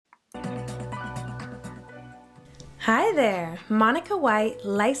Hi there, Monica White,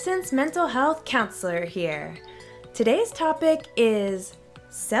 licensed mental health counselor here. Today's topic is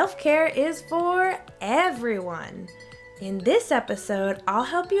self-care is for everyone. In this episode, I'll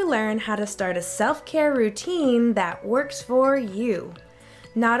help you learn how to start a self-care routine that works for you.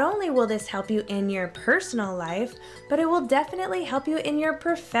 Not only will this help you in your personal life, but it will definitely help you in your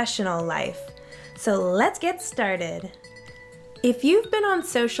professional life. So let's get started. If you've been on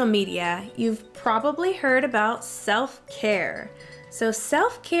social media, you've probably heard about self-care. So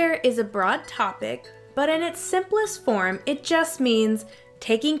self-care is a broad topic, but in its simplest form, it just means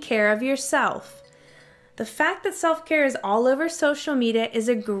taking care of yourself. The fact that self-care is all over social media is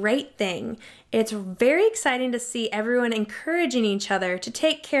a great thing. It's very exciting to see everyone encouraging each other to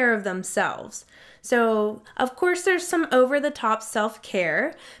take care of themselves. So, of course, there's some over-the-top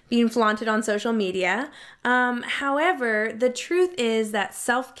self-care being flaunted on social media. However, the truth is that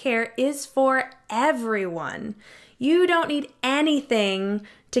self-care is for everyone. You don't need anything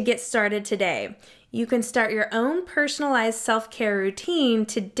to get started today. You can start your own personalized self-care routine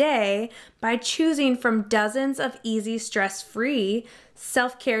today by choosing from dozens of easy, stress-free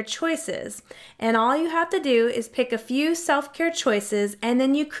self-care choices. And all you have to do is pick a few self-care choices and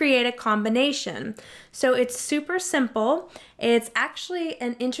then you create a combination. So it's super simple. It's actually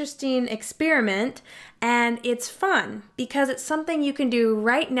an interesting experiment and it's fun because it's something you can do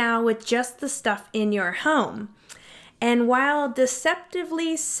right now with just the stuff in your home. And while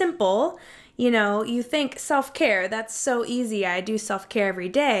deceptively simple, you think self-care, that's so easy, I do self-care every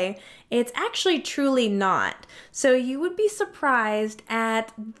day. It's actually truly not. So you would be surprised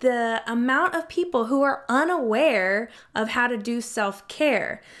at the amount of people who are unaware of how to do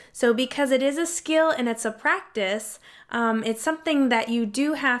self-care. So because it is a skill and it's a practice, it's something that you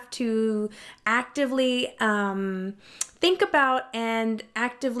do have to actively think about and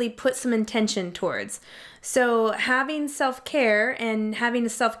actively put some intention towards. So having self-care and having a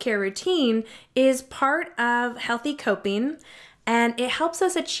self-care routine is part of healthy coping, and it helps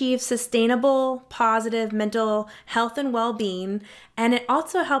us achieve sustainable, positive mental health and well-being, and it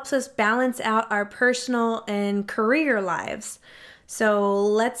also helps us balance out our personal and career lives. So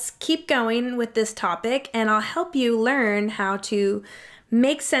let's keep going with this topic, and I'll help you learn how to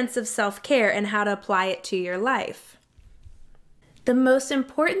make sense of self-care and how to apply it to your life. The most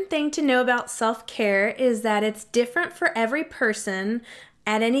important thing to know about self-care is that it's different for every person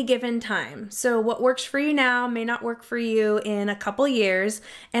at any given time. So what works for you now may not work for you in a couple years,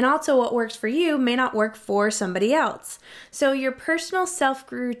 and also what works for you may not work for somebody else. So your personal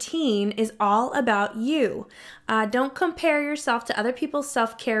self-routine is all about you. Don't compare yourself to other people's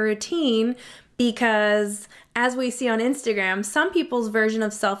self-care routine because, as we see on Instagram, some people's version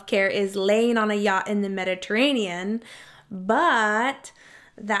of self-care is laying on a yacht in the Mediterranean, but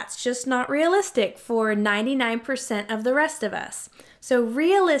that's just not realistic for 99% of the rest of us. So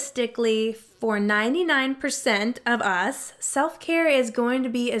realistically, for 99% of us, self-care is going to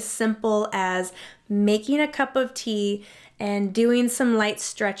be as simple as making a cup of tea and doing some light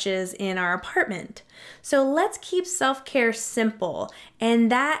stretches in our apartment. So let's keep self-care simple, and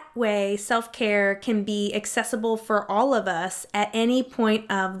that way self-care can be accessible for all of us at any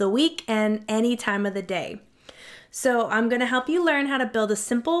point of the week and any time of the day. So I'm going to help you learn how to build a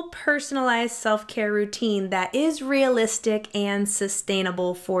simple, personalized self-care routine that is realistic and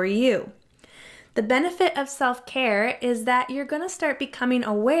sustainable for you. The benefit of self-care is that you're going to start becoming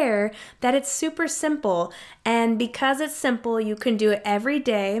aware that it's super simple, and because it's simple, you can do it every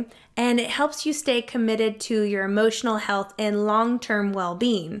day, and it helps you stay committed to your emotional health and long-term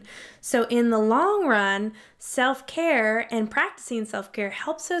well-being. So in the long run, self-care and practicing self-care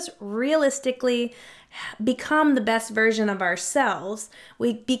helps us realistically become the best version of ourselves.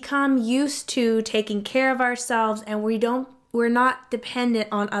 We become used to taking care of ourselves, and we're not dependent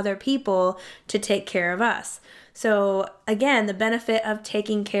on other people to take care of us. So again, the benefit of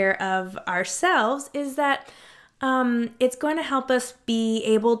taking care of ourselves is that it's going to help us be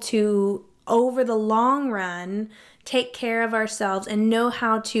able to, over the long run, take care of ourselves and know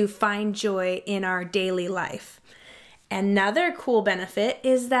how to find joy in our daily life. Another cool benefit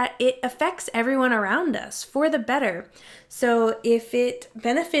is that it affects everyone around us for the better. So if it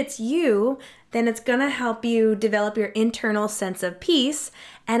benefits you, then it's going to help you develop your internal sense of peace,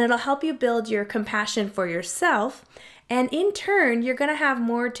 and it'll help you build your compassion for yourself. And in turn, you're going to have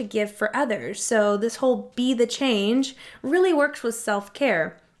more to give for others. So this whole be the change really works with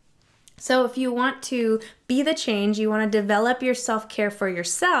self-care. So if you want to be the change, you want to develop your self-care for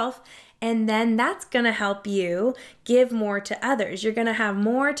yourself, and then that's going to help you give more to others. You're going to have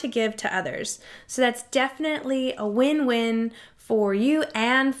more to give to others. So that's definitely a win-win for you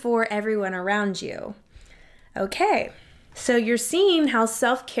and for everyone around you. Okay, so you're seeing how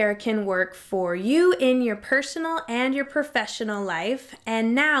self-care can work for you in your personal and your professional life.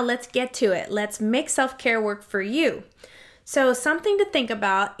 And now let's get to it. Let's make self-care work for you. So something to think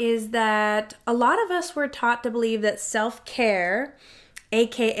about is that a lot of us were taught to believe that self-care,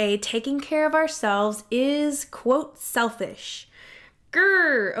 aka taking care of ourselves, is, quote, selfish.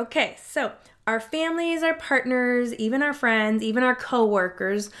 Grr. Okay, so our families, our partners, even our friends, even our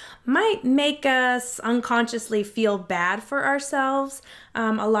coworkers might make us unconsciously feel bad for ourselves.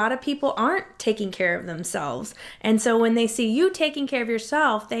 A lot of people aren't taking care of themselves. And so when they see you taking care of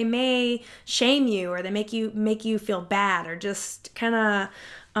yourself, they may shame you, or they make you feel bad, or just kind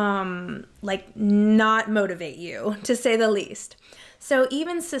of like not motivate you, to say the least. So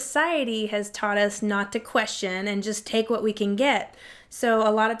even society has taught us not to question and just take what we can get. So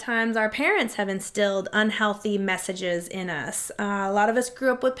a lot of times our parents have instilled unhealthy messages in us. A lot of us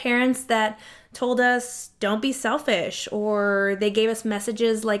grew up with parents that told us, don't be selfish, or they gave us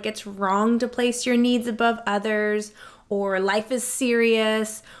messages like it's wrong to place your needs above others, or life is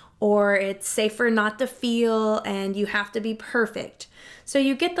serious, or it's safer not to feel, and you have to be perfect. So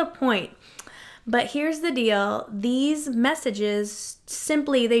you get the point. But here's the deal. These messages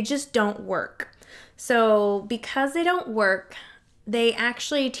they just don't work. So because they don't work, they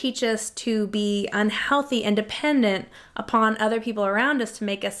actually teach us to be unhealthy and dependent upon other people around us to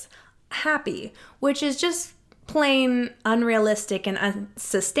make us happy, which is just plain unrealistic and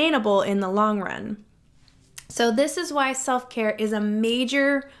unsustainable in the long run. So this is why self-care is a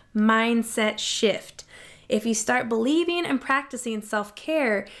major mindset shift. If you start believing and practicing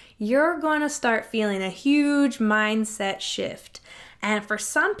self-care, you're going to start feeling a huge mindset shift. And for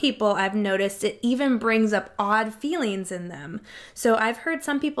some people, I've noticed it even brings up odd feelings in them. So I've heard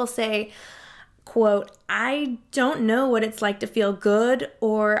some people say, quote, I don't know what it's like to feel good,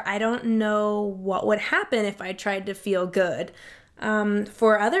 or I don't know what would happen if I tried to feel good.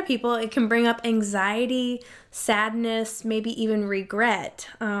 For other people, it can bring up anxiety, sadness, maybe even regret.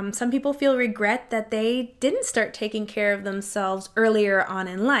 Some people feel regret that they didn't start taking care of themselves earlier on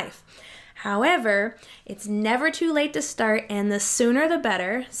in life. However, it's never too late to start, and the sooner the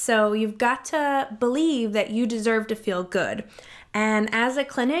better. So you've got to believe that you deserve to feel good. And as a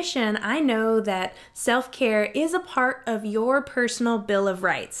clinician, I know that self-care is a part of your personal Bill of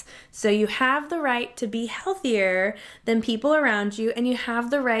Rights. So you have the right to be healthier than people around you, and you have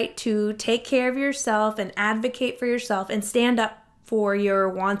the right to take care of yourself and advocate for yourself and stand up for your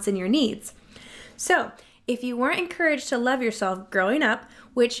wants and your needs. So if you weren't encouraged to love yourself growing up,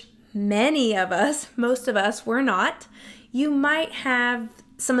 which many of us, most of us were not, you might have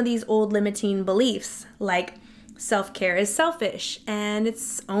some of these old limiting beliefs like self-care is selfish and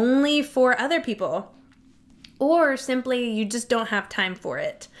it's only for other people, or simply you just don't have time for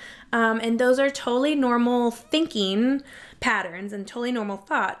it. And those are totally normal thinking patterns and totally normal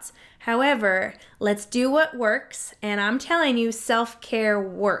thoughts. However, let's do what works, and I'm telling you, self-care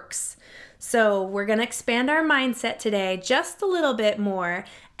works. So we're going to expand our mindset today just a little bit more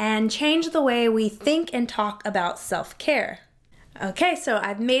and change the way we think and talk about self-care. Okay, so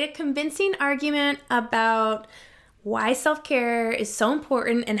I've made a convincing argument about why self-care is so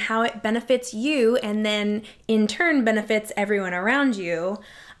important and how it benefits you and then in turn benefits everyone around you.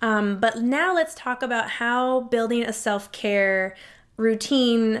 But now let's talk about how building a self-care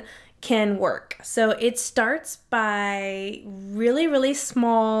routine can work. So it starts by really, really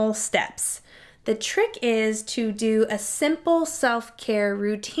small steps. The trick is to do a simple self-care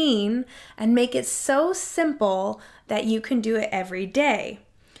routine and make it so simple that you can do it every day.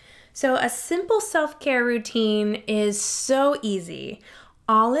 So a simple self-care routine is so easy.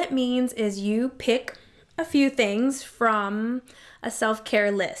 All it means is you pick a few things from a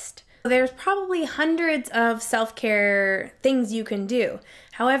self-care list. There's probably hundreds of self-care things you can do.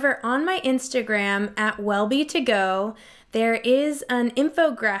 However, on my Instagram at Wellbe2Go, there is an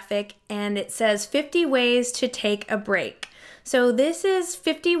infographic and it says 50 ways to take a break. So this is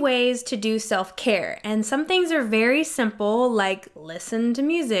 50 ways to do self-care, and some things are very simple, like listen to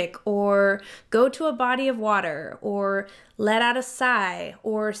music or go to a body of water or let out a sigh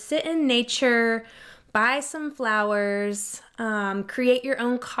or sit in nature, buy some flowers, create your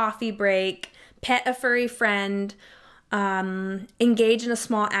own coffee break, pet a furry friend, engage in a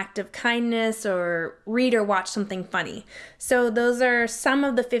small act of kindness, or read or watch something funny. So those are some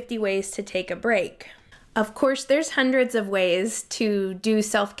of the 50 ways to take a break. Of course, there's hundreds of ways to do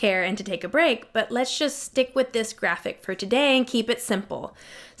self-care and to take a break, but let's just stick with this graphic for today and keep it simple.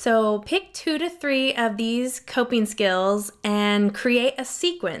 So pick 2 to 3 of these coping skills and create a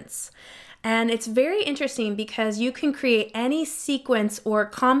sequence. And it's very interesting because you can create any sequence or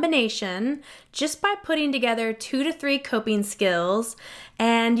combination just by putting together 2 to 3 coping skills.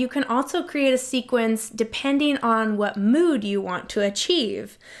 And you can also create a sequence depending on what mood you want to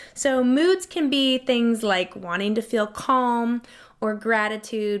achieve. So moods can be things like wanting to feel calm or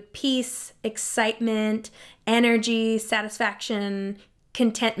gratitude, peace, excitement, energy, satisfaction,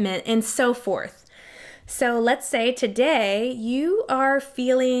 contentment, and so forth. So let's say today you are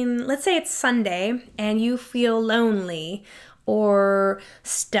feeling, let's say it's Sunday and you feel lonely or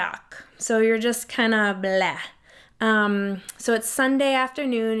stuck. So you're just kind of blah. So it's Sunday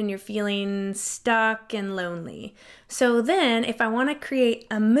afternoon and you're feeling stuck and lonely. So then if I want to create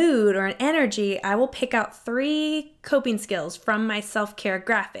a mood or an energy, I will pick out 3 coping skills from my self-care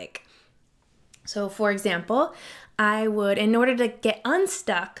graphic. So for example, I would, in order to get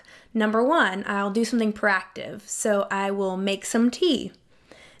unstuck, number 1, I'll do something proactive. So I will make some tea.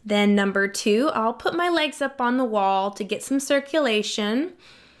 Then number 2, I'll put my legs up on the wall to get some circulation.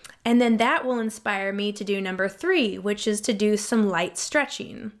 And then that will inspire me to do number 3, which is to do some light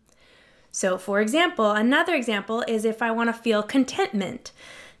stretching. So for example, another example is if I want to feel contentment.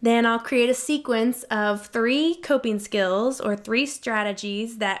 Then I'll create a sequence of 3 coping skills or 3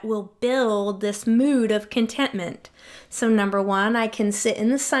 strategies that will build this mood of contentment. So number 1, I can sit in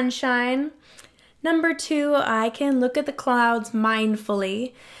the sunshine. Number 2, I can look at the clouds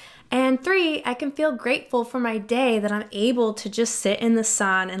mindfully. And 3, I can feel grateful for my day that I'm able to just sit in the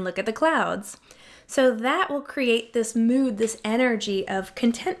sun and look at the clouds. So that will create this mood, this energy of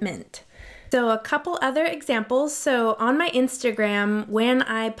contentment. So a couple other examples. So on my Instagram, when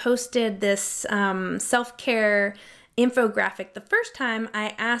I posted this self-care infographic the first time,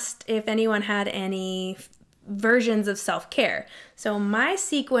 I asked if anyone had any versions of self-care. So my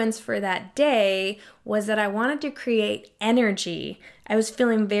sequence for that day was that I wanted to create energy. I was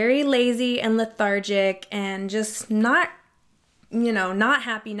feeling very lazy and lethargic and just not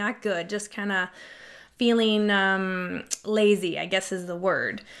happy, not good, just kind of feeling lazy, I guess is the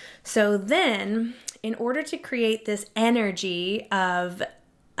word. So then, in order to create this energy of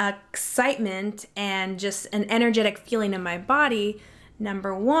excitement and just an energetic feeling in my body,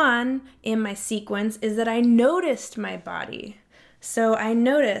 number 1 in my sequence is that I noticed my body. So I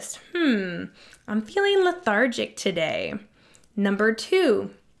noticed, I'm feeling lethargic today. Number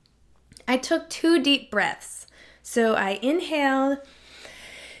 2, I took 2 deep breaths. So I inhaled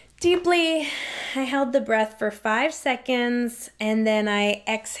deeply, I held the breath for 5 seconds, and then I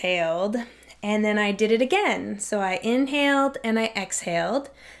exhaled, and then I did it again. So I inhaled and I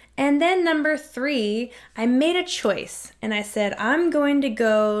exhaled. And then number 3, I made a choice, and I said, I'm going to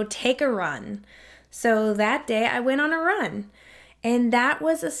go take a run. So that day I went on a run. And that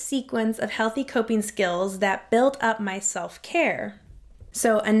was a sequence of healthy coping skills that built up my self-care.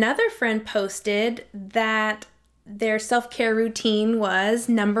 So another friend posted that their self-care routine was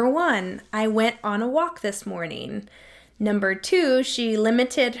number 1, I went on a walk this morning. Number 2, she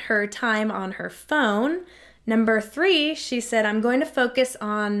limited her time on her phone. Number 3, she said, I'm going to focus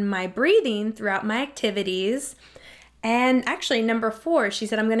on my breathing throughout my activities. And actually, number 4, she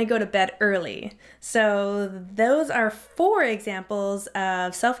said, I'm going to go to bed early. So those are 4 examples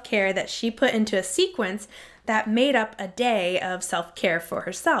of self-care that she put into a sequence that made up a day of self-care for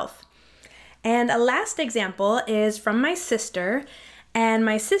herself. And a last example is from my sister, and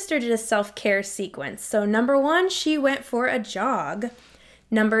my sister did a self-care sequence. So number 1, she went for a jog.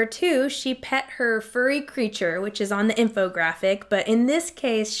 Number 2, she pet her furry creature, which is on the infographic, but in this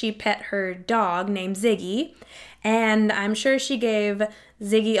case, she pet her dog named Ziggy, and I'm sure she gave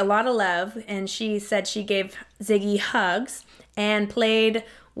Ziggy a lot of love, and she said she gave Ziggy hugs and played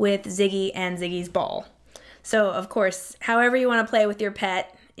with Ziggy and Ziggy's ball. So, of course, however you want to play with your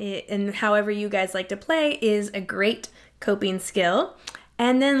pet, and however you guys like to play is a great coping skill.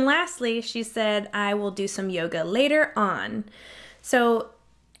 And then lastly, she said, I will do some yoga later on. So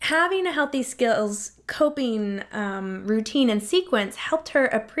having a healthy skills coping routine and sequence helped her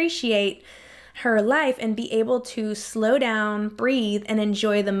appreciate her life and be able to slow down, breathe, and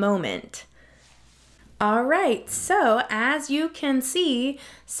enjoy the moment. All right, so as you can see,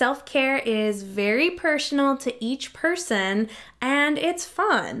 self-care is very personal to each person and it's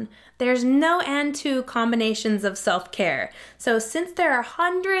fun. There's no end to combinations of self-care. So since there are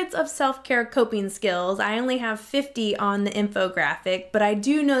hundreds of self-care coping skills, I only have 50 on the infographic, but I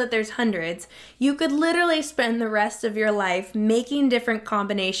do know that there's hundreds. You could literally spend the rest of your life making different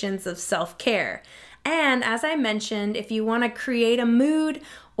combinations of self-care. And as I mentioned, if you want to create a mood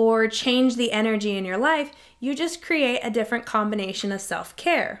or change the energy in your life, you just create a different combination of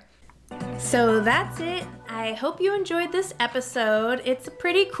self-care. So that's it. I hope you enjoyed this episode. It's a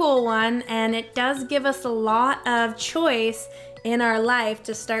pretty cool one, and it does give us a lot of choice in our life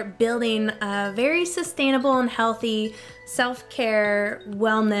to start building a very sustainable and healthy self-care,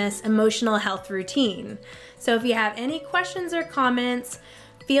 wellness, emotional health routine. So if you have any questions or comments,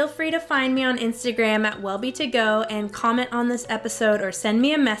 feel free to find me on Instagram at wellbe2go and comment on this episode or send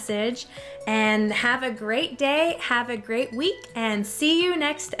me a message. And have a great day, have a great week, and see you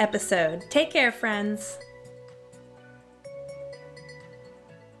next episode. Take care, friends.